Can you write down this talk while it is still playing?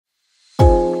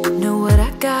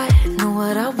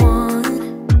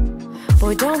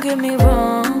don't get me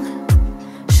wrong,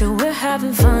 sure we're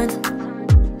having fun,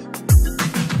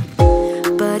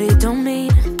 but it don't mean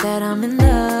that I'm in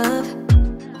love.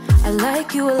 I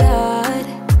like you a lot,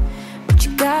 but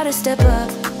you gotta step up.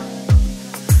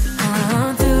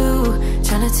 I'm through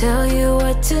trying to tell you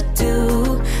what to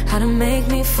do, how to make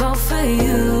me fall for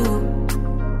you.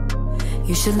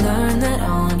 You should learn that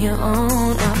on your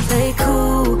own. I play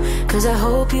cool, cause I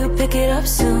hope you pick it up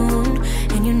soon,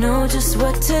 and you know just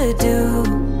what to do,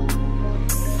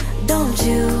 don't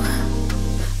you?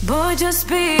 Boy, just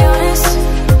be honest,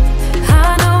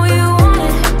 I know you want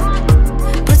it,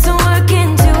 put some work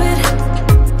into it,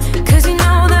 cause you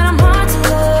know that I'm hard to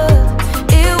love.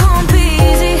 It won't be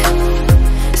easy,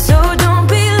 so don't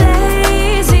be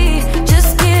lazy, just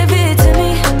give it to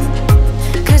me,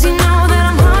 cause you know that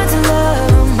I'm hard to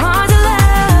love. I'm hard to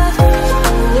love.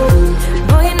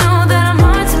 Boy, you know that I'm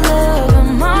hard to love.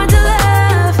 I'm hard to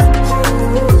love.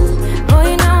 Boy,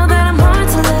 you know that I'm hard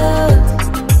to love.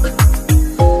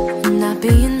 I'm not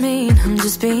being mean, I'm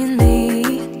just being me.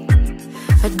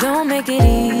 I don't make it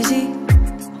easy,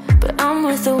 but I'm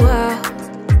worth a while.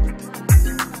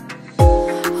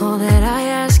 All that I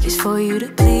ask is for you to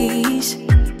please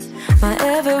my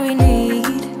every need,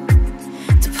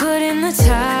 to put in the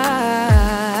time.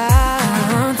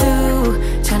 I'm through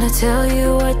trying to tell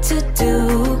you what to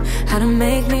do, how to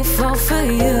make me fall for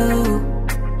you.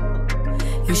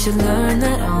 You should learn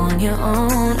that on your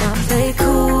own. I play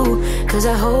cool, cause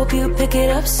I hope you pick it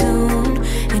up soon,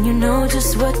 and you know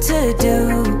just what to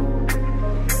do,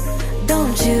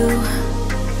 don't you?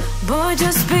 Boy,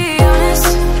 just be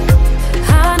honest,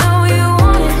 I know you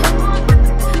want it,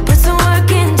 put some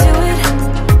work into it,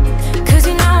 cause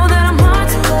you know that I'm hard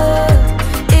to love.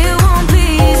 It won't be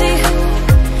easy,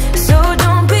 so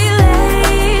don't be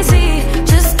lazy,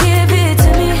 just give it to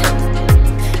me,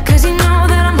 cause you know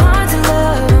that I'm hard to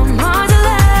love. I'm hard to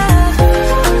love.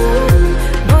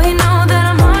 Boy, you know that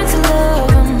I'm hard to love.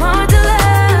 I'm hard to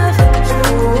love.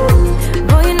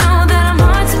 Boy, you know that I'm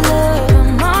hard to love.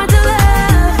 I'm hard to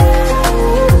love.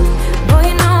 Boy,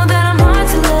 you know that I'm hard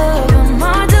to love. I'm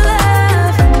hard to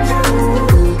love.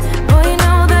 Boy, you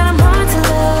know that I'm hard to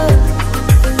love.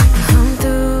 I'm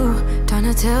through trying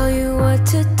to tell you what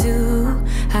to do,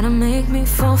 how to make me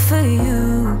fall for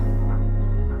you.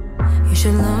 You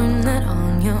should learn that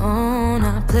on your own.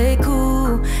 I play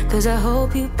cool, cause I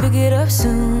hope you pick it up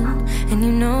soon, and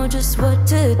you know just what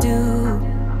to do,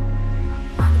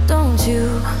 don't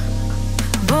you?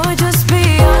 Boy, just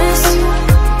be honest,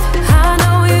 I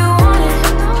know you want it,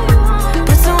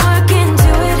 put some work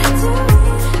into it,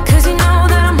 cause you know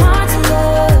that I'm hard to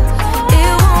love.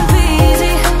 It won't be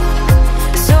easy,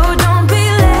 so don't be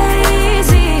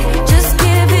lazy, just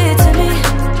give it to me,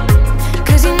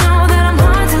 cause you know that I'm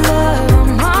hard to love.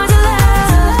 I'm hard to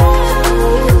love.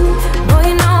 Boy,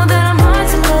 you know that I'm hard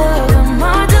to love. I'm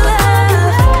hard to love.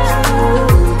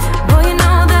 Boy, you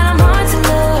know that I'm hard to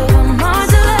love. I'm hard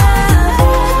to love.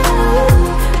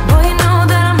 Boy, you know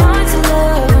that I'm hard to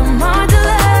love. I'm hard to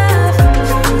love.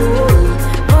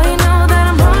 Boy, you know that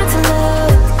I'm hard to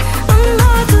love. I'm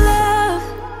hard to love.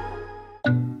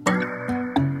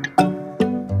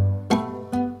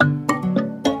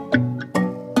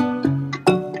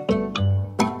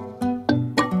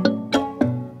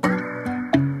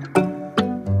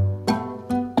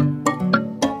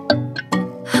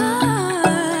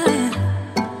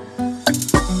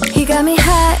 He got me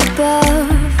high above,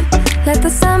 like the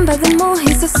sun by the moon,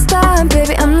 he's a star. And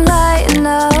baby, I'm lighting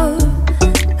up,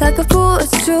 like a fool,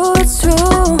 it's true, it's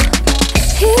true.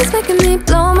 He's making me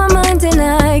blow my mind and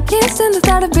I can't stand the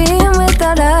thought of being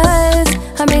without us.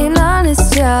 I'm being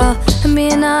honest, y'all, I'm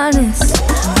being honest.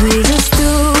 We just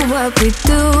do what we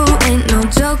do, ain't no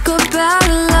joke about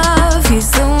love. He's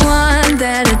the one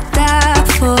that I die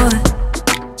for.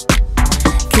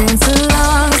 Can't so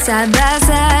long, side by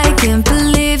side, can't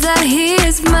believe that he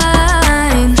is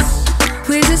mine.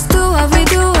 We just do what we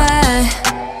do, my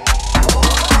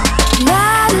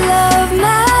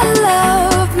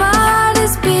love, my heart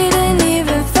is beating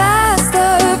even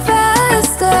faster,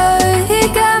 faster. He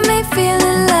got me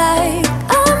feeling like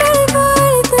I'm ready for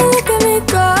anything, look at me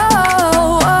go.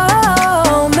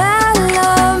 Oh, my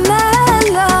love, my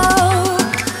love,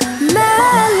 my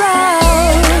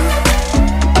love.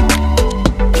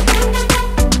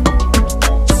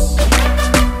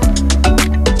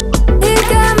 He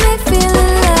got me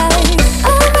feeling like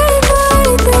I'm ready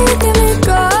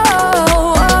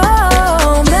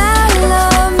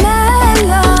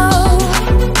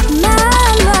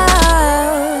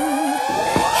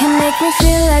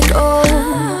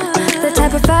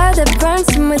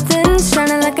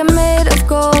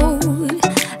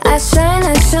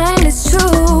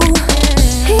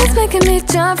making me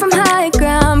jump from high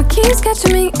ground, keeps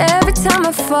catching me every time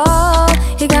I fall.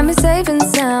 He got me safe and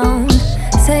sound,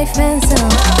 safe and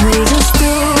sound. We just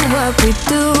do what we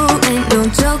do, ain't no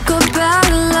joke about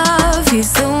love.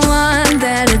 He's the one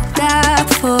that I die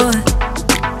for.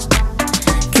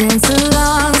 Can't so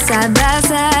long, side by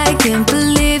side, can't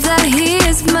believe that he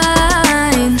is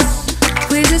mine.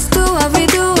 We just do what we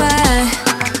do,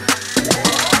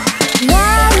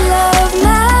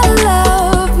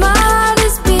 my heart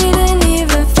is beating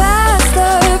even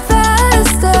faster,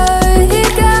 faster. He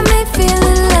got me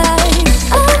feeling like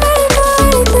I'm ready for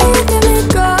anything, let me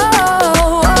go.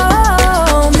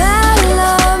 Oh, mad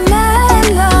love, mad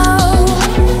love,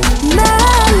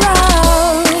 mad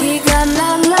love. He got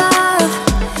mad love,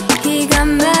 he got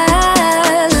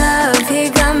mad love, he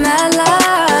got mad love.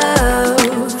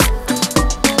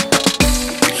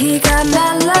 He got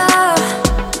mad love,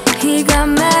 he got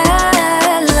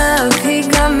mad love, he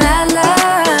got mad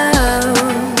love.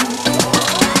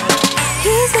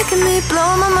 He's making me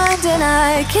blow my mind and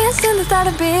I can't stand the thought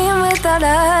of being without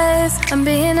us. I'm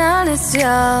being honest,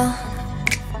 y'all.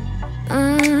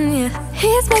 Yeah.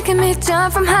 He's making me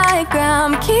jump from high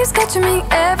ground, keeps catching me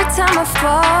every time I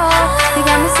fall. He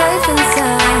got me safe and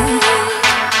sound.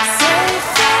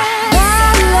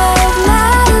 Mad love,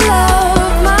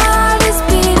 my heart is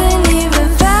beating even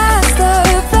faster,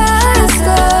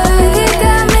 faster. He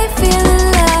got me feeling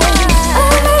like I'm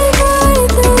ready for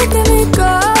anything, let me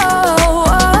go.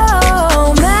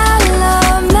 Oh, mad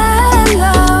love, mad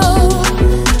love,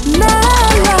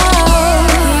 mad love.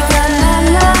 He got mad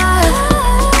love,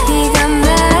 he got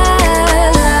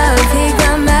mad love, he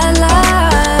got mad love.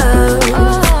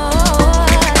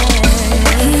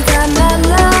 He got mad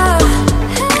love,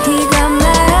 he got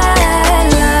mad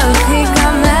love, he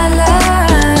got mad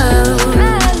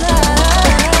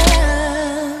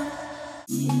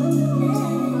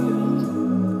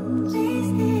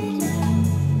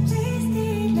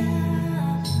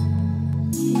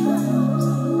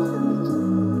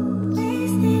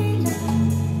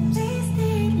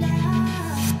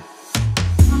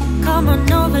Come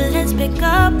on over, let's pick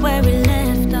up where we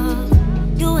left off.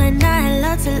 You and I had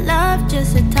lots of love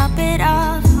just to top it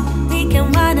off. We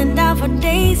can wind and down for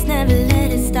days, never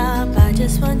let it stop. I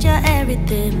just want your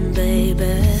everything,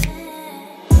 baby.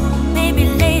 Maybe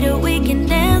later we can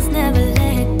dance, never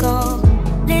let go.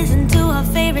 Listen to our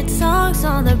favorite songs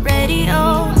on the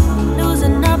radio.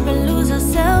 Loosen up and lose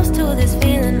ourselves to this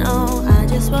feeling, oh. I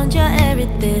just want your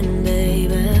everything,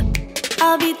 baby.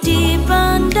 I'll be deep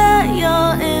under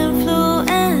your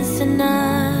influence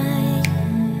tonight.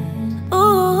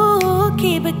 Ooh,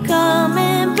 keep it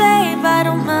coming, babe, I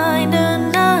don't mind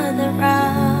another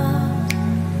round.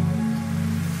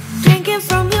 Drinking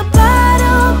from your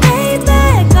bottle,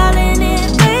 baby, calling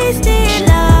it wasted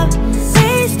love,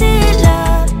 wasted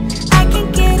love. I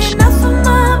can't get enough of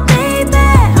my baby,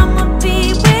 I'ma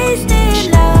be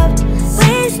wasted love,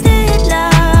 wasted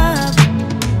love.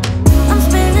 I'm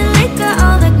spilling liquor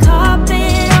on the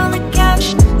carpet, on the couch.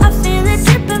 I feel it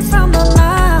dripping from my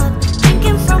mouth.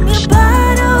 Drinking from your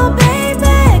bottle,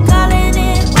 baby, calling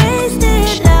it wasted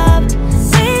love,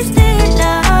 wasted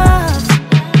love.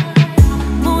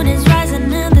 Moon is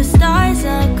rising and the stars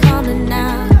are coming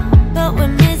now, but we're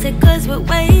missing 'cause we're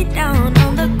way down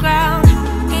on the ground.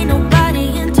 Ain't nobody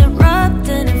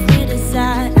interrupting if we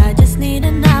decide. I just need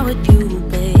a night with you,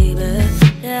 baby.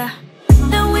 Yeah.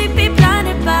 Then we be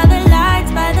blinded by the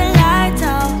lights,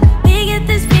 oh. We get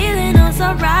this feeling, oh, so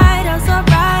right,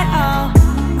 oh.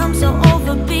 I'm so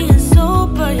over being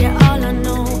sober, yeah, all I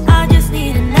know. I just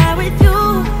need a night with you.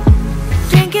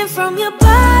 Drinking from your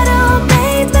bottle,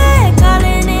 baby,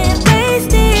 calling it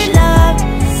wasted love,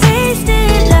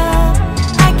 wasted love.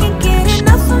 I can't get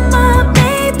enough of my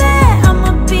baby,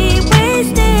 I'ma be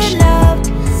wasted love,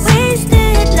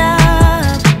 wasted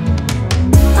love.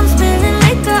 I'm spilling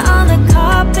liquor on the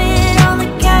carpet, on the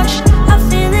couch. I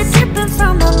feel it dripping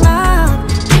from my mouth.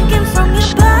 Drinking from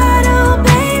your bottle,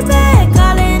 baby,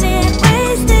 calling it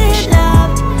wasted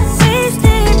love,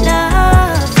 wasted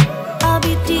love. I'll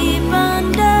be deep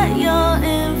under your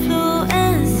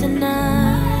influence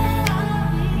tonight.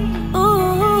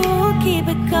 Ooh, keep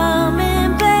it coming,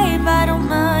 babe, I don't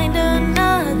mind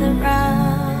another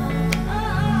round.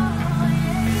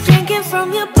 Drinking from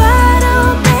your bottle,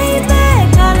 baby,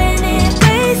 calling it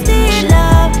wasted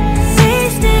love,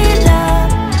 wasted love.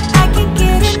 I can't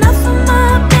get enough of my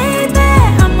baby,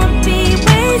 I'ma be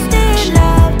wasted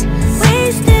love,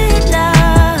 wasted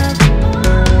love.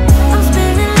 I'm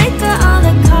spilling liquor on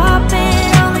the carpet,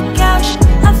 on the couch.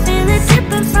 I feel it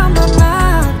dripping from my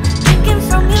mouth. Drinking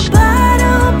from your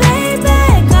bottle, baby,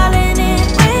 calling it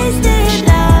wasted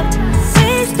love,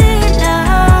 wasted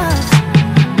love.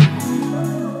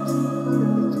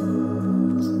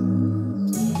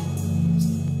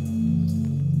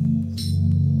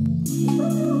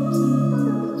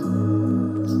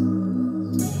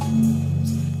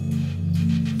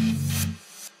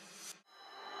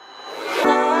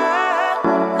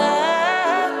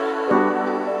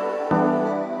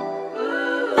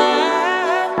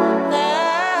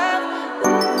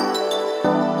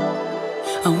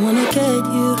 wanna get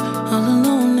you all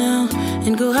alone now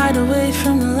and go hide away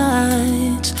from the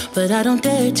lights, but I don't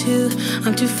dare to.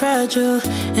 I'm too fragile,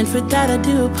 and for that I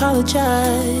do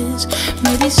apologize.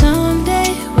 Maybe someday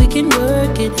we can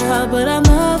work it out, but I'm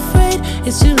afraid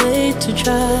it's too late to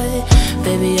try.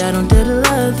 Baby, I don't dare to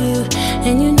love you,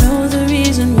 and you know the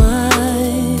reason why.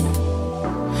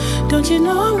 Don't you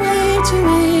know I'm way too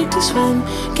weak to swim?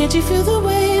 Can't you feel the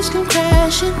waves come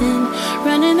crashing in?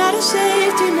 Running out of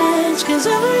safety nets, 'cause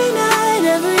every night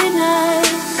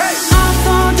I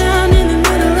fall down in the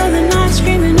middle of the night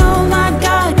screaming, oh my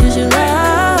God, 'cause your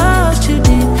love's too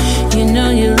deep. You know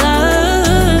your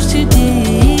love's too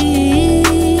deep.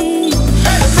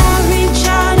 I reach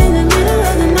out in the middle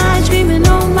of the night screaming,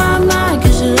 oh my,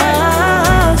 'cause your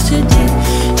love's too deep.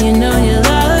 You know your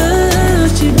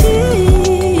love's too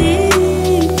deep.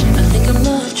 I think I'm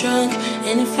love drunk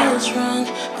and it feels wrong,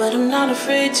 but I'm not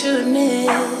afraid to admit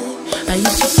I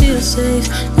used to feel safe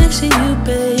next to you,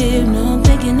 babe. No, I'm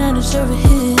thinking I deserve a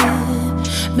hit.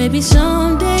 Maybe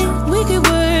someday we could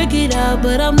work it out,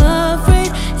 but I'm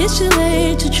afraid it's too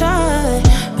late to try.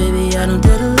 Baby, I don't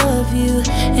dare to love you,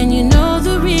 and you know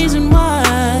the reason why.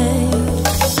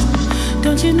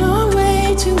 Don't you know I'm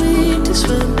way too weak to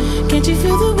swim? Can't you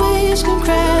feel the waves come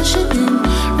crashing in?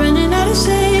 Running out of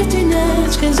safety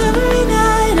nets, 'cause every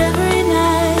night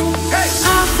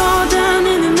I fall down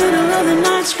in the middle of the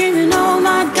night screaming, oh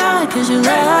my God, 'cause your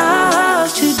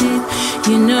love's too deep.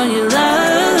 You know your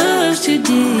love's too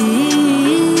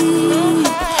deep.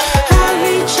 I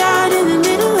reach out in the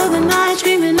middle of the night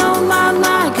screaming, oh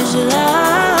my, 'cause your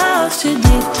love's too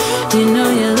deep. You know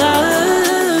your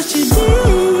love's too deep.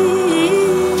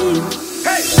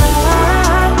 Hey!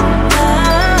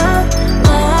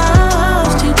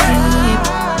 Love's too deep.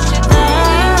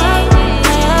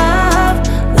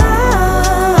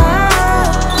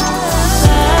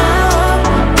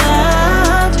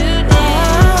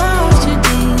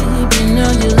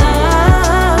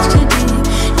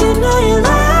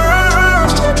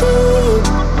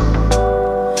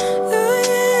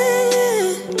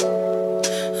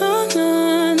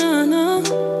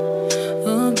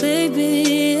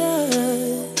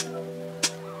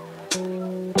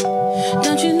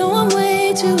 Don't you know I'm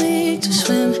way too weak to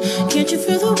swim? Can't you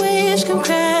feel the waves come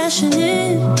crashing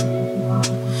in?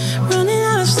 Running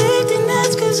out of safety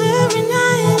nets, 'cause every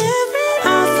night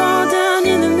I fall down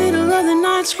in the middle of the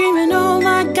night screaming, oh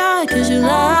my God, 'cause your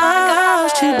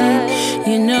love's too deep.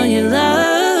 You know your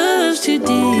love's too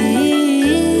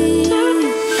deep.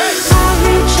 I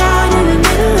reach out in the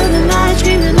middle of the night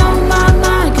screaming, oh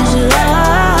my, 'cause your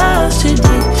love's too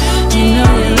deep. You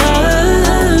know your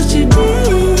love's too deep.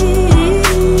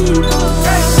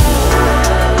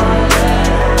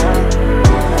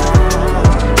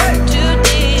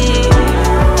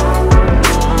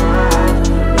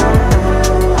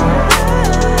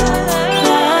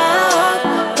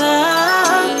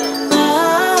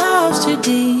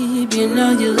 You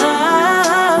know your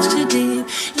love's too deep.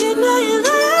 You know your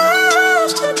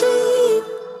love's too deep.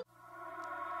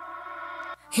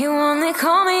 You only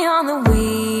call me on the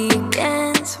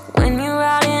weekends when you're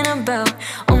out and about,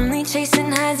 only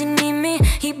chasing highs. You need me.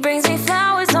 He brings me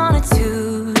flowers on a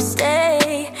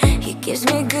Tuesday. He gives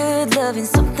me good loving,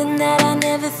 something that I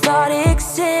never thought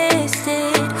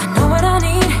existed. I know what I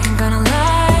need, ain't gonna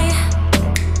lie.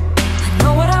 I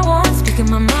know what I want, speaking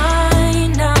my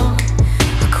mind now.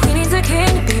 A queen needs a king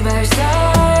to be by her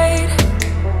side.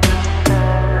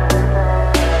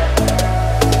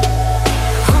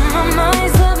 On my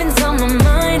mind's loving's on my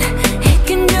mind. He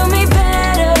can do me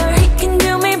better, he can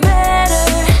do me better.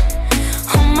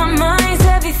 On my mind's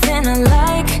everything I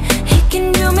like. He can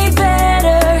do me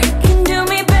better, he can do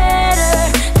me better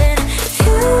than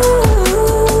you.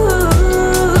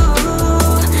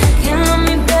 Can love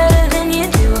me better than you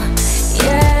do,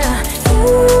 yeah.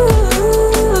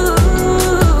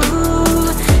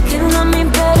 You can love me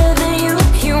better than you.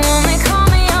 You only call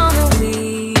me on the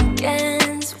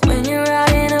weekends when you're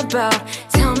out and about.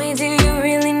 Tell me, do you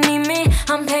really need me?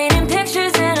 I'm painting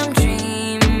pictures and I'm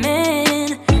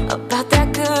dreaming about that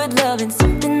good loving,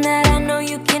 something that I know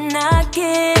you cannot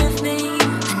give me.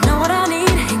 I know what I need,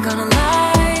 ain't gonna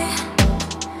lie.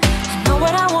 I know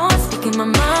what I want, speaking my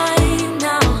mind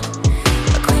now.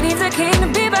 A queen needs a king to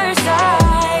be by her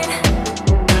side.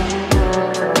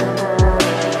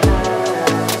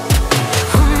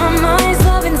 On my mind's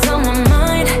loving's on my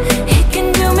mind. He can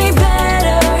do me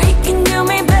better, he can do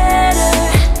me better.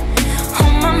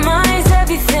 On my mind's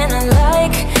everything I like.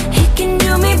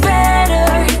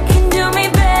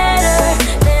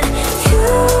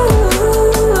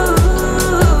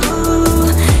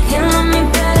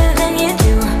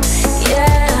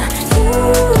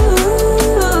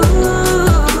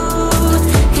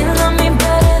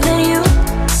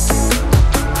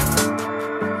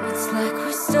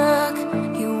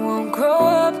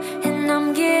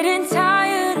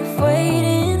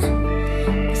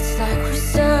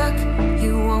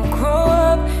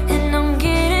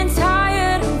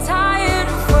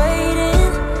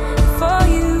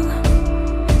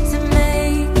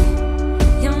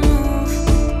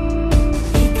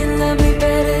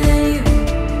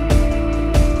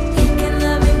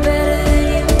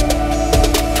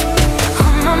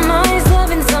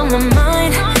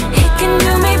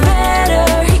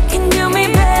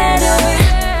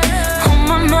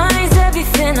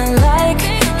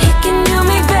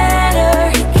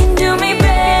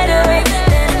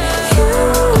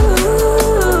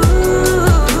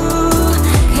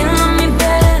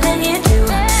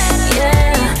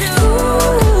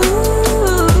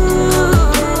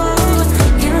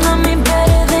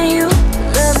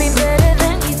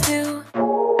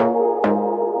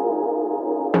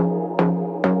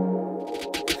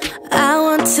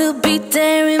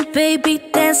 baby,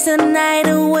 dance the night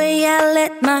away. I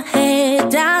let my head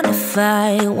down if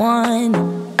I won.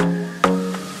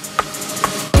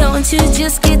 Don't you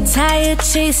just get tired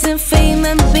chasing fame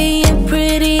and being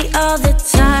pretty all the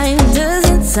time?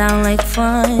 Doesn't sound like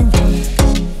fun.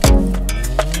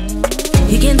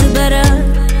 You can do better.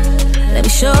 Let me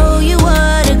show you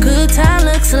what a good time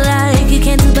looks like. You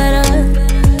can do better,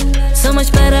 so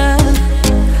much better.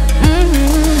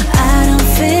 I don't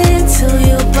fit into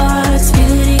your box.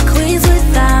 Beauty queens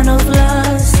without no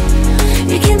flaws.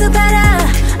 You can do better.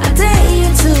 I dare you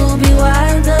to be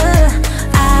wilder.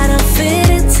 I don't fit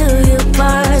into your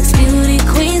box. Beauty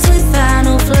queens without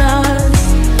no flaws.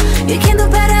 You can do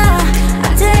better. I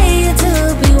dare you to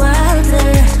be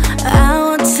wilder. I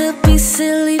want to be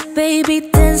silly, baby,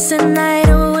 dance the night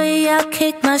away. I'll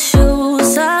kick my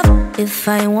shoes off if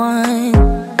I want.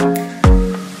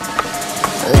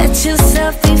 Let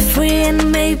yourself be free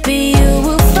and maybe you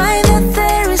will find that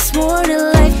there is more to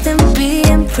life than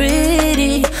being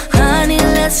pretty. Honey,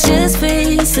 let's just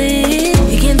face it.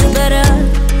 You can do better.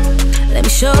 Let me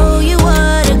show you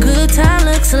what a good time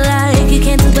looks like. You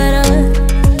can do better,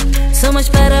 so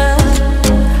much better.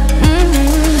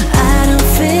 I don't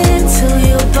fit into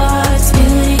your box.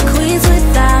 Beauty queens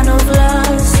without no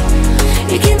flaws.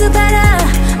 You can do better.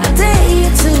 I dare you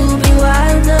to be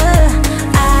wilder.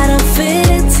 I don't fit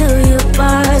into your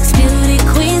box. Beauty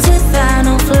queens without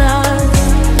no flaws.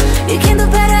 You can do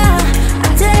better. I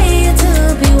dare you to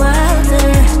be wilder.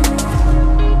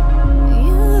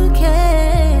 You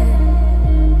can.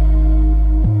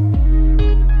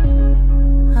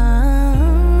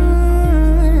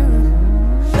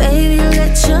 Baby,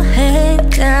 let your head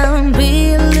down.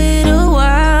 Be a little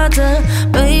wilder.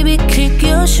 Baby, kick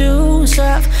your shoes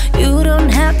off. You don't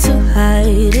have to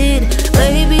hide it.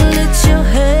 Baby, let your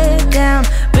head down.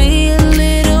 Be a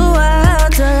little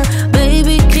wilder.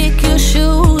 Baby, kick your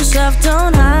shoes off.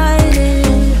 Don't hide it.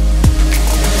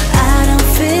 I don't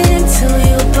fit into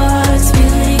your box.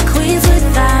 Beauty queens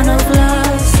without no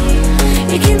flaws.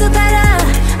 You can do better.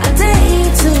 I dare you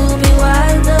to be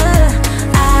wilder.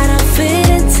 I don't fit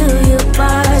into your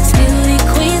box. Beauty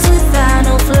queens without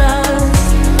no flaws.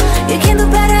 You can do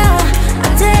better. I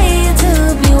dare you to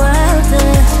be wilder.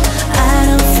 I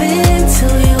don't fit into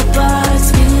your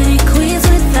box. Beauty queens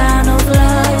without no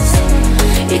flaws.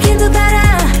 You can do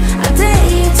better. I dare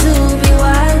you to be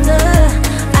wilder.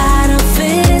 I don't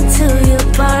fit into your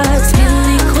box.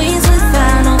 Beauty queens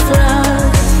without no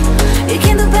flaws. You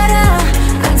can do better.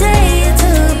 I dare you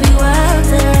to be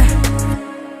wilder.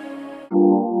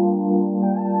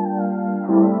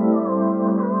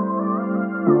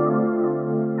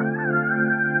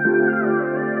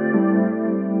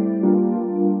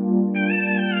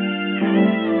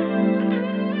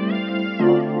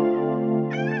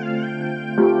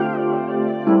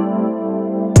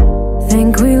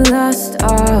 Think we lost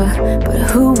all, but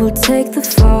who will take the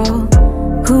fall?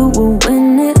 Who will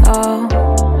win it all?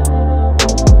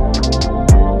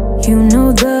 You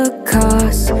know the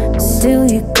cost, still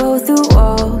you go through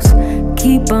walls.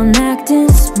 Keep on acting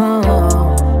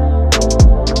small.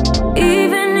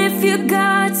 Even if you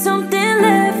got something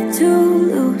left to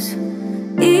lose,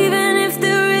 even if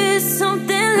there is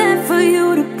something left for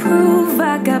you to prove,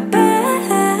 I got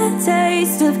bad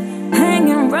taste of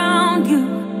hanging around you.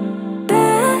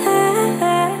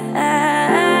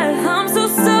 I'm so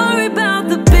sorry about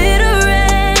the bitter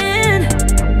end.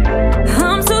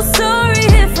 I'm so sorry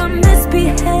if I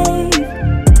misbehave.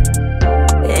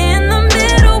 In the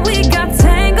middle we got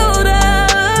tangled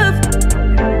up,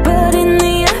 but in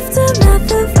the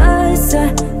aftermath of us,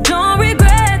 I don't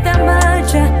regret that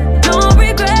much. I don't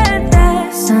regret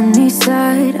that. Sunny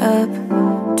side up,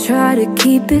 try to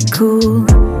keep it cool.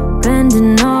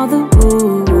 Bending all the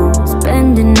rules,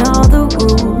 bending all the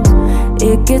rules.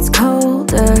 It gets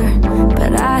colder,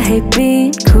 but I hate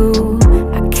being cool.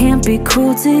 I can't be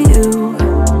cruel to you.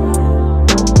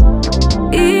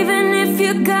 Even if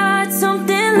you got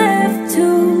something left to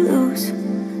lose,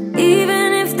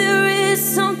 even if there is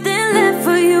something left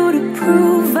for you to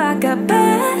prove, I got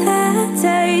bad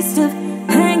taste of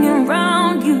hanging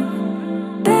around you.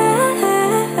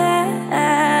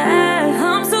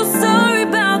 I'm so sorry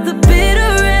about the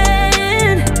bitter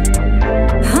end.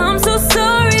 I'm so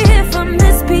sorry if I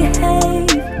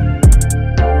misbehave.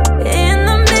 In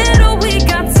the middle we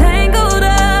got tangled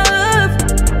up,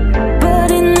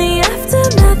 but in the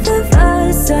aftermath of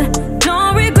us, I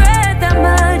don't regret that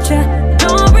much.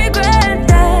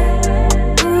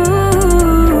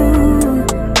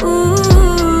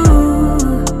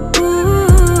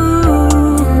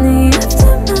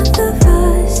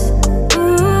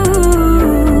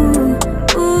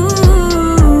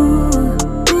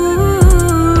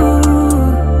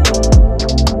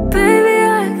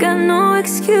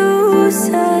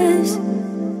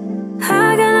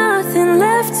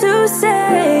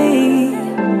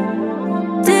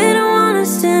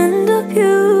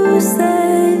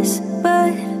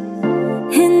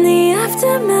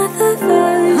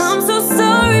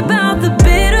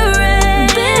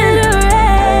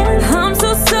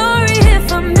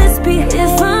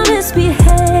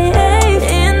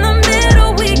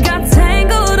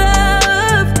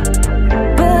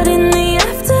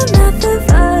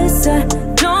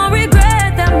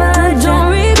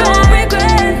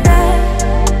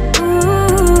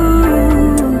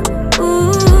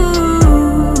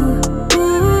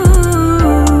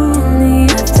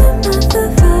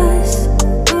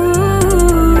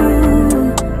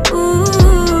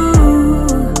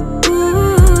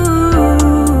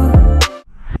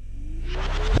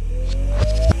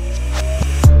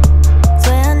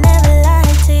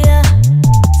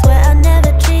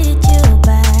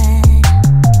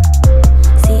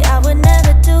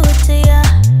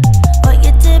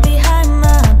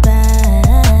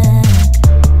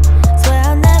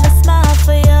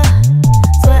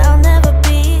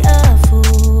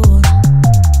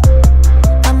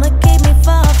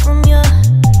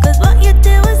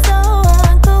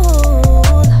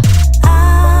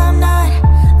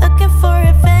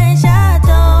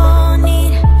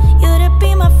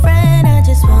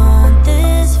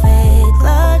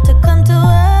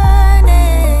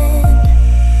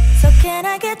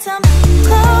 some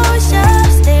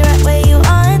closure. Stay right where you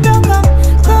are and don't come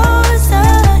closer.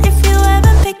 If you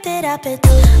haven't picked it up, it's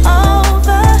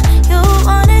over. You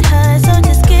wanted her, so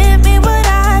just give me what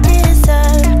I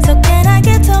deserve. So can I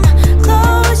get some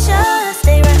closure?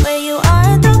 Stay right where you are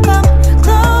and don't come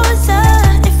closer.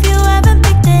 If you haven't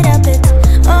picked it up, it's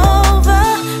over.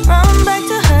 Run back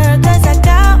to her, cause I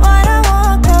got what I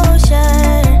want,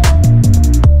 closure.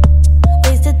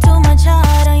 Wasted too much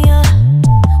heart on you.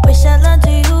 Wish I learned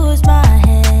to use my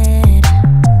head.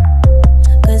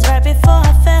 Cause right before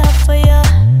I fell for you,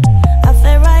 I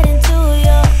fell right into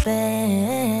your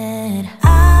bed.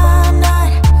 I'm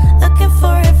not looking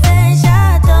for revenge.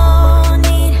 I don't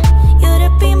need you to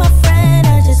be my friend.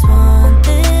 I just want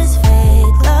this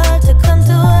fake love to come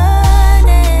to an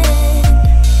end.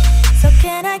 So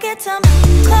can I get some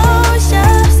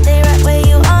closure? Stay right where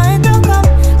you are and don't come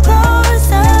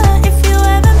closer. If you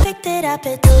haven't picked it up,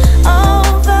 it's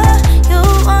over. You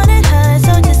wanted her,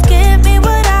 so just give me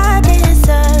what I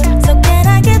deserve. So can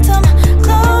I get some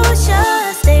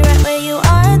closure? Stay right where you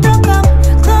are and don't come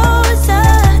closer.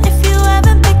 If you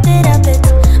haven't picked it up,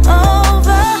 it's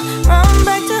over. Run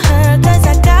back to her, cause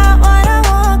I got what I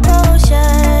want,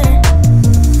 closure.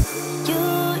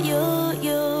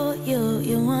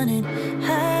 You wanted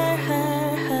her.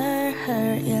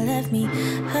 You left me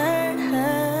hurt.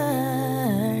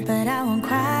 But I won't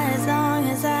cry as long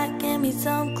as I give me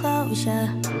some closure.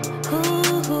 Who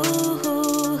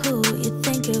you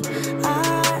think you are.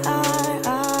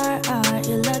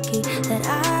 You're lucky that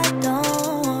I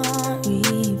don't want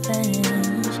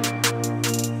revenge.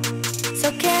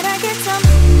 So can I get some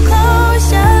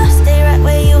closure? Stay right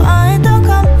where you are and don't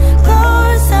come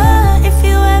closer. If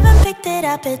you haven't picked it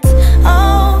up, it's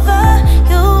over.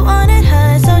 You wanted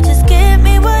her, so just give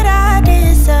me what I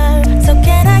deserve. So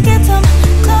can I get some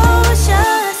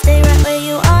closure? Stay right where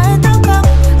you are and don't come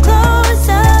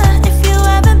closer. If you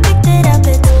haven't picked it up,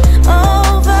 it's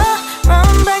over.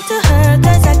 Run back to her,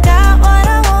 cause I got what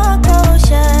I want,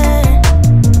 closure.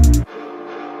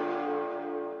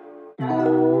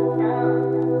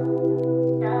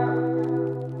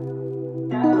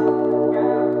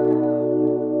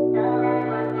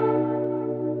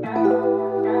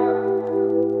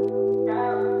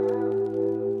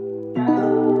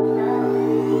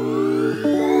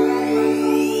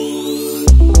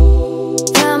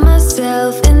 Found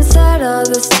myself inside all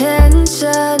this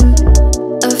tension,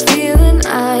 a feeling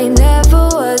I never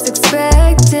was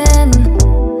expecting.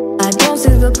 I don't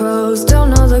see the pros, don't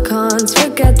know the cons,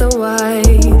 forget the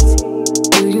whys.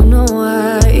 Do you know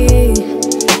why?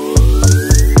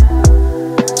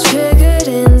 Triggered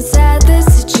inside this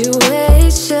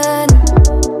situation.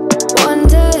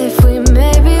 Wonder if we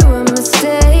maybe were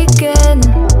mistaken.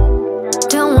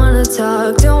 Don't wanna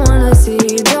talk, don't wanna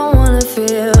see, don't wanna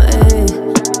feel it.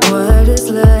 What is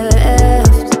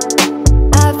left?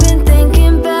 I've been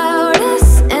thinking about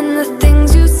us and the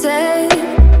things you say.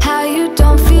 How you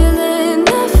don't feel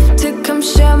enough to come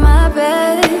share my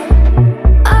bed.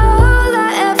 All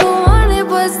I ever wanted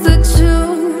was the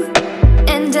truth,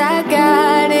 and I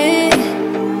got it.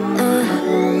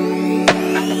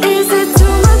 Is it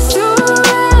too much to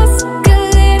ask? A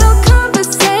little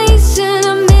conversation,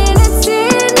 a minute's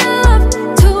enough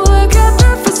to work out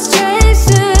the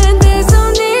frustration. There's no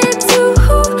need to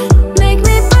make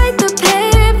me bite the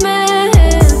pavement.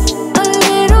 A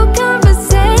little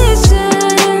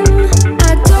conversation.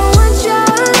 I don't want your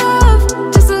love,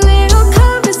 just a little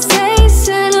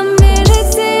conversation. A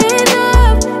minute's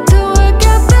enough to work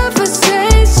out the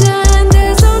frustration.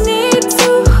 There's no need to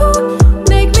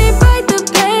make me bite the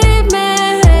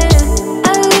pavement.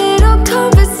 A little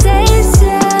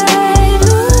conversation.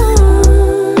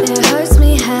 It hurts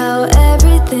me how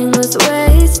everything was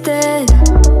wasted.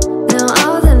 Now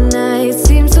all the nights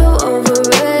seem so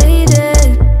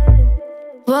overrated.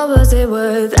 What was it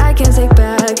worth? I can't take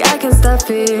back, I can't stop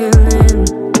feeling.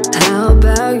 How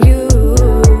about you?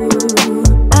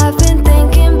 I've been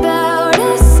thinking about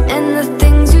us and the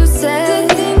things you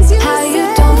said. How you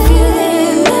don't feel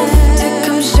enough to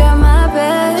come share my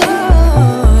bed.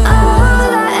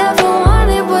 All I ever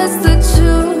wanted was the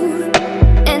truth,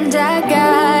 and I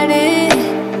got it.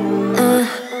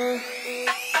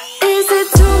 Is it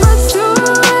too much to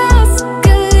ask?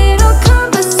 A little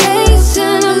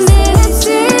conversation, a minute's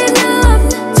enough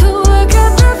to work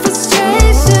out the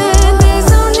frustration. There's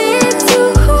no need to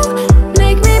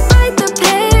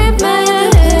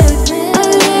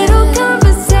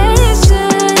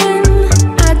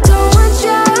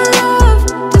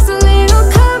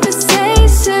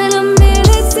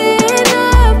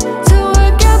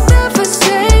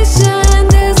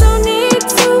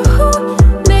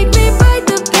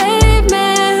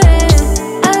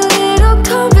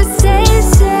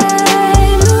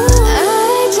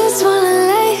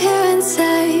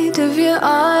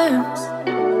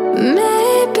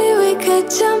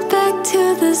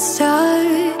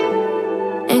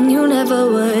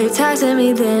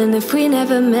if we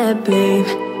never met, babe?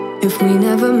 If we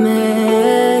never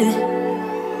met?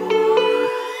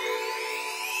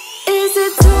 Is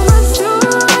it too much to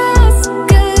ask?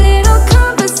 A little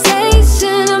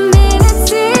conversation, a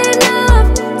minute's enough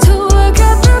to work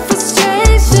out the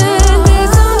frustration.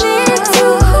 There's no need to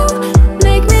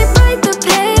make me bite the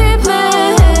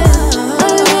pavement. A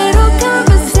little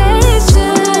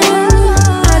conversation.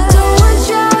 I don't want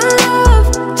your love,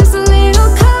 just a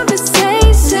little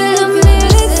conversation. A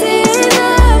minute's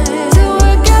enough to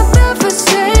work out the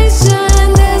frustration.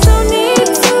 There's no need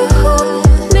to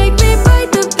make me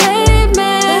bite the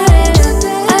pavement.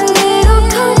 A little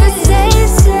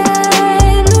conversation.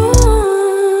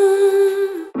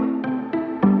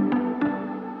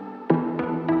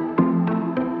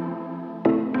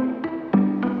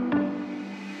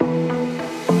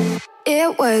 It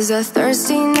was a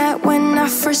Thursday night when I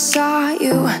first saw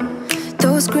you.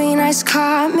 Those green eyes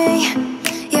caught me.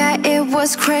 Yeah, it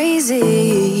was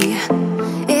crazy.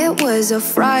 It was a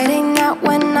Friday night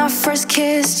when I first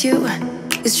kissed you.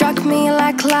 You struck me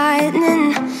like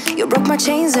lightning. You broke my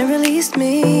chains and released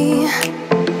me.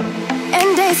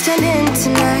 And days turned into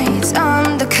nights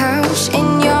on the couch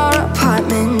in your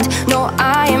apartment. No,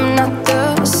 I am not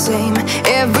the same.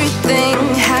 Everything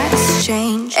has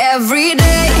changed. Every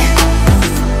day,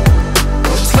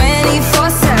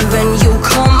 24/7, you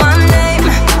call my name,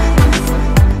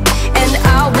 and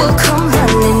I will come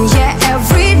running. Yeah,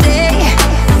 every day,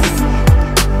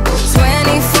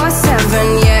 24/7.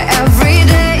 Yeah, every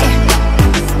day,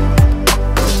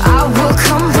 I will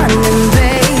come running,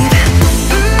 babe.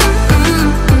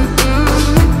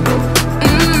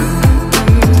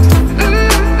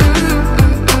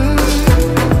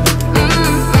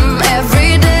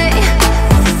 Every day,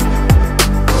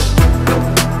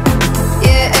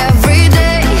 yeah, every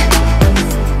day,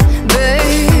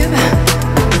 babe.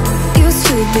 Used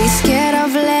to be scared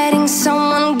of letting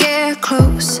someone get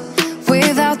close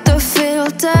without the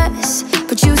filters,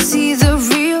 but you see the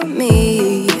real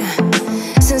me.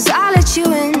 Since I let you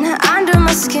in under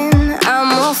my skin, I'm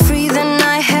more free than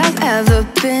I have ever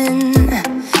been.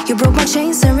 You broke my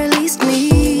chains and released me.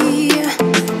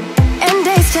 And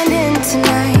days turned into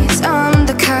nights on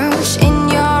the couch in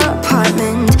your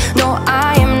apartment. No,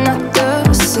 I am not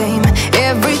the same.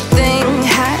 Everything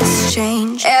has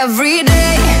changed. Every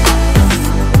day,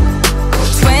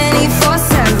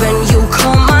 24/7, you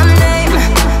call my name,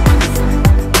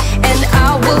 and I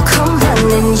will come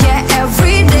running. Yeah,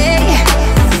 every day,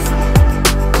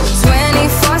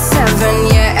 24/7.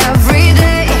 Yeah, every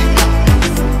day,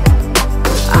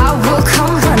 I will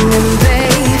come running,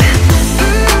 babe.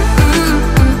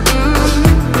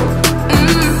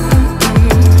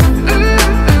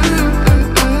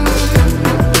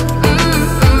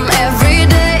 Every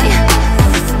day,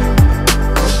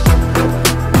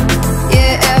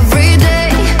 yeah, every day,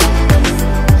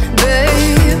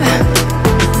 babe.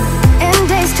 And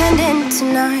days turned into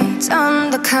nights on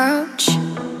the couch.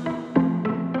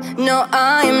 No,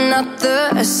 I'm not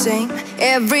the same.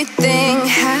 Everything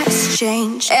has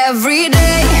changed. Every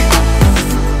day,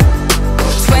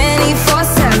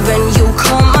 24/7, you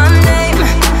call my name,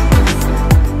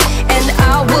 and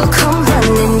I will come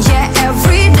running. Yeah,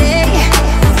 every day,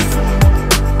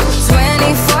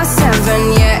 24/7.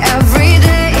 Yeah, every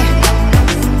day,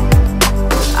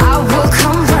 I will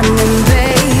come running,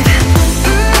 babe.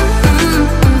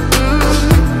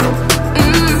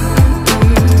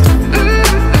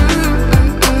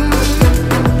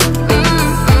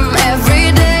 Every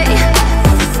day,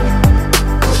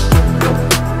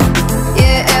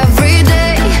 yeah, every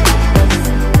day,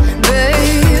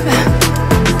 babe.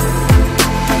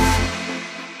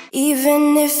 Even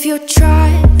if you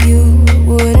tried, you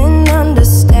wouldn't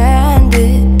understand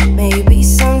it. Maybe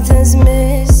something's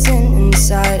missing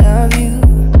inside of you.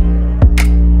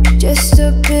 Just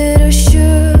a bit of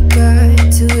sugar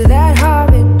to that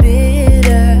horrid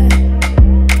bitter.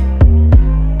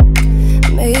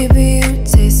 Maybe you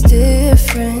taste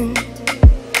different.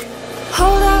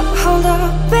 Hold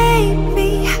up,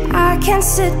 baby. I can't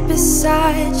sit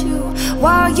beside you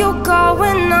while you're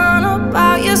going on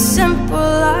about your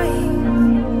simple life.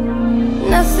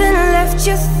 Nothing left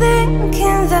you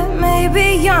thinking that maybe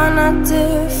you're not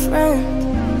different.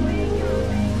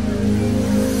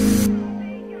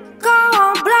 Go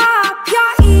on, blow up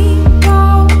your ego,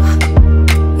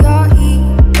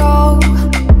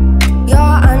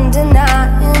 your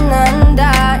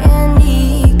undying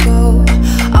ego.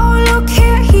 Oh, look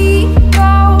here he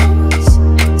goes,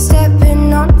 stepping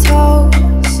on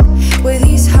toes with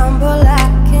his humble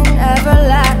lacking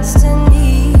everlasting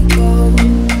ego.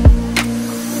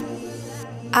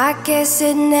 I guess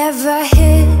it never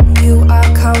hit you, our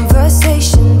conversation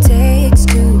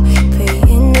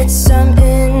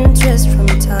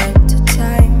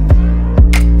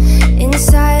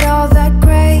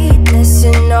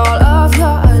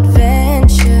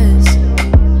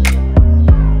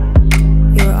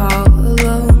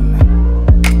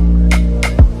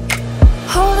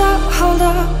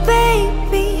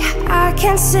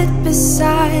can sit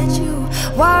beside you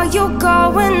while you're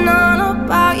going on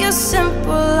about your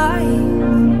simple life.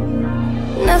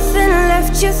 Nothing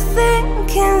left you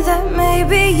thinking that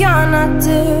maybe you're not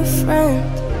different.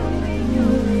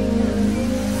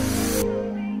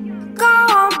 Go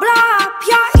on, blow up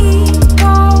your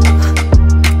ego,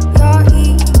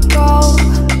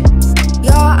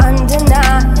 your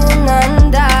undenying,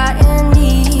 undying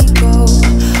ego.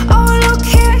 Oh, look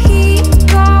here he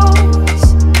goes,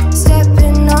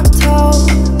 stepping on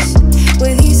toes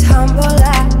with his humble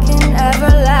acting,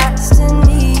 everlasting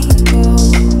ego.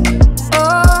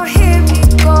 Oh, here he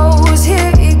goes,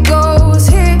 here he goes,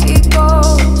 here he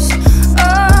goes.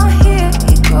 Oh, here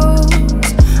he goes,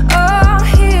 oh,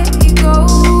 here he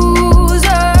goes,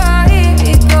 oh, here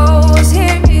he goes,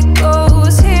 here he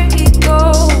goes, here he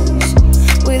goes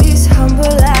with his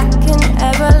humble acting,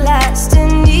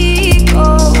 everlasting ego.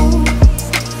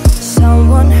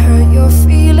 Someone hurt your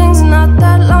feelings not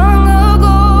that long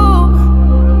ago,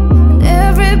 and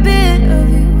every bit of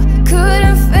you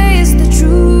couldn't face the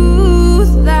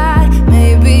truth that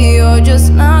maybe you're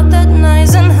just not that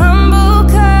nice and humble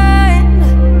kind.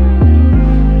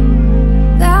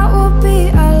 That would be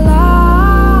a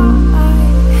lie.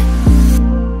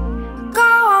 Go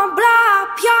on, blow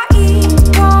up your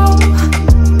ego,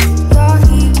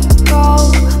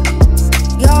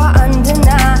 your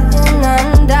undenying,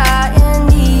 undying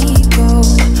ego.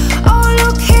 Oh,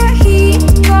 look here he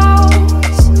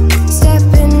goes,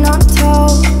 stepping on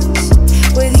toes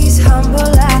with his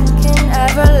humble acting,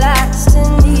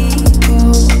 everlasting ego.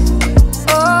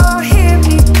 Oh, here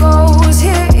he goes,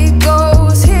 here he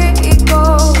goes, here he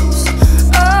goes.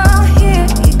 Oh, here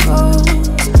he goes,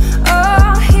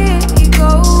 oh, here he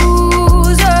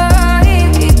goes, oh,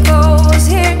 here he goes,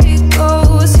 here he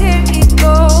goes, here he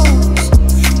goes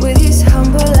with his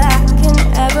humble acting,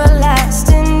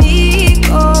 everlasting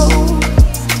ego.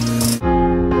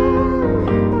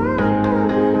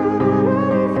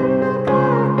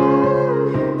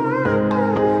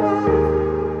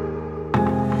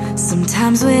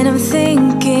 Sometimes when I'm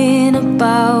thinking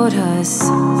about us,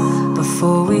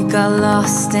 before we got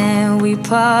lost and we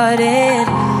parted,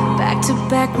 back to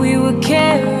back we would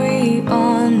carry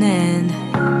on and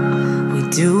we'd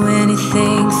do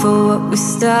anything for what we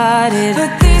started.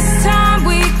 But this time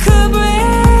we could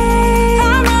break,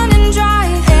 I'm running dry,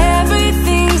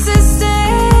 everything's the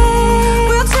same.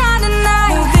 We'll try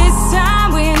tonight, this time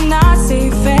we're not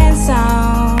safe and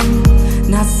sound,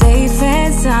 not safe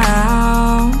and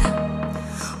sound.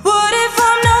 What if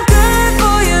I'm no good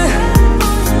for you?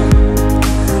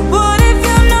 What if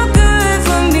you're no good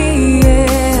for me?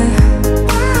 Yeah.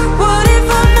 What if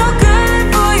I'm no good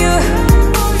for you?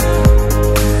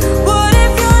 What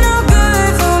if you're no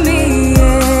good for me?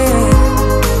 Yeah.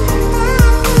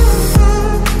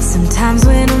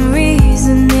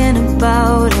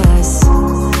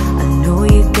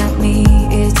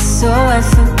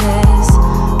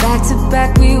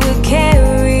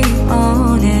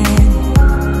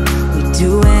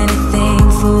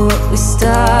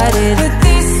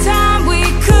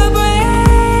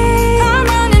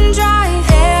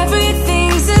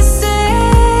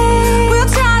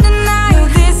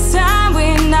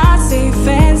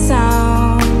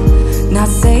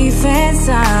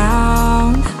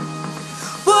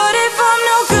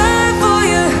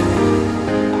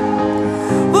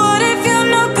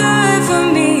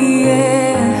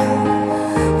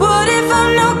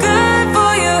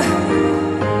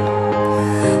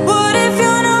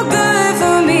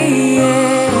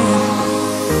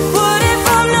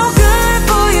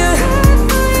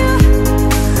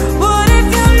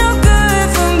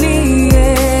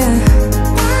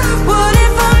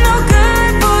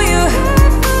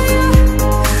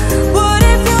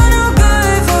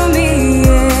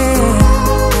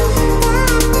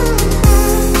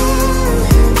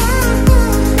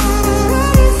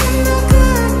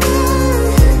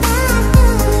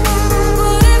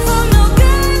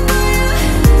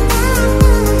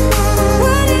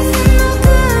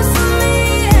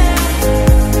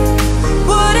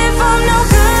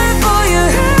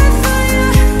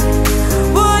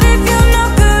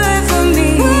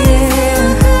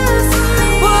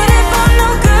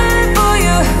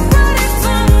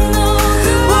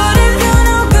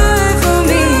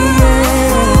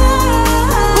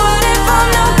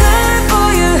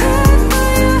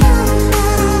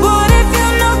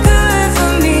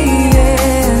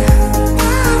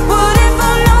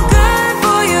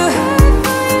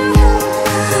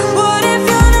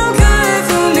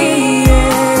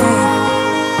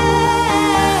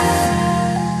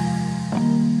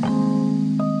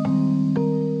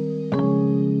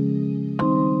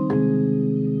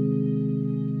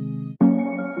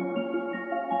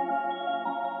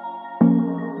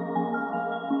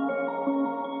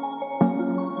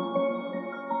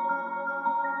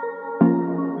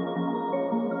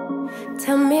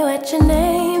 Tell me what your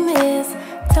name is.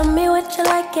 Tell me what you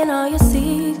like and all your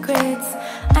secrets.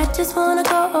 I just wanna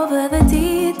go over the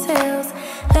details.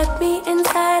 Let me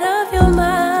inside of your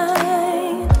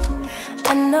mind.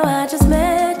 I know I just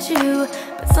met you,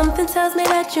 but something tells me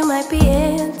that you might be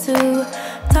into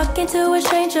talking to a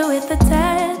stranger with a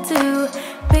tattoo.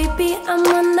 Baby, I'm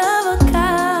one of a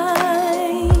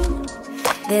kind.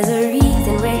 There's a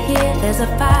reason we're here, there's a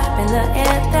vibe in the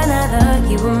air that neither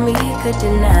you or me could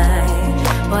deny.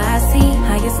 Well, I see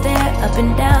how you stare up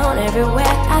and down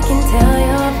everywhere. I can tell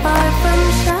you're far from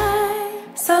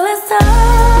shy. So let's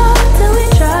talk till we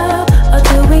drop, or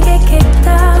till we get kicked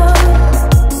out.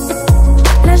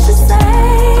 Let's just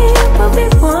say what we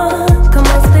want, come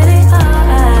on, spit it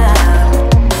out.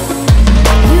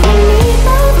 You and me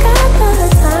both got the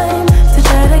time to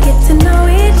try to get to know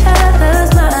each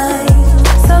other's mind.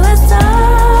 So let's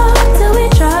talk till we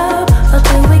drop, or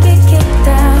till we get kicked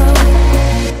out.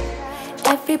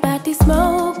 Everybody's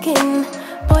smoking,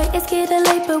 boy, it's getting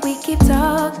late, but we keep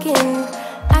talking.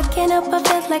 I can't help but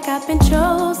feel like I've been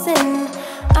chosen.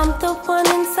 I'm the one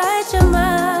inside your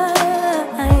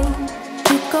mind.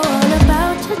 You go on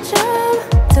about your job,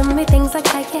 tell me things like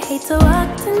how you hate to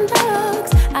walk in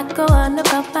dogs. I go on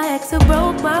about my ex who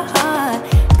broke my heart.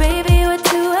 Baby, we're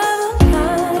two of a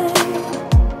kind.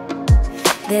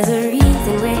 There's a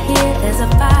reason we're here, there's a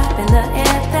vibe in the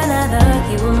air that neither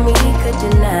you or me could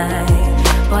deny.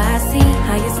 Boy, I see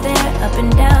how you stare up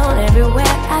and down everywhere.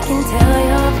 I can tell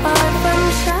you're far from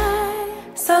shy.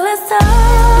 So let's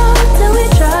talk till we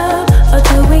drop, or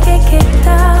till we get kicked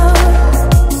out.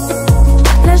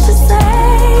 Let's just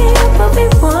say what we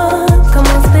want, come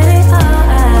on, spit it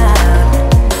out.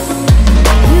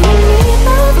 You and me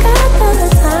both got the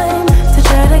time to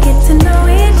try to get to know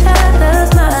each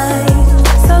other's mind.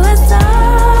 So let's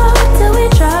talk till we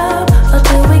drop, or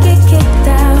till we get kicked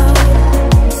out.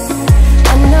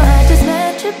 I know I just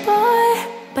met you, boy,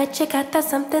 but you got that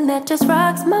something that just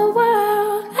rocks my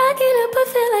world. I get up and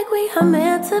feel like we are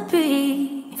meant to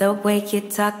be. The way you're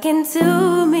talking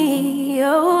to me,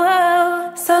 oh,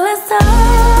 oh. So let's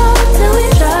talk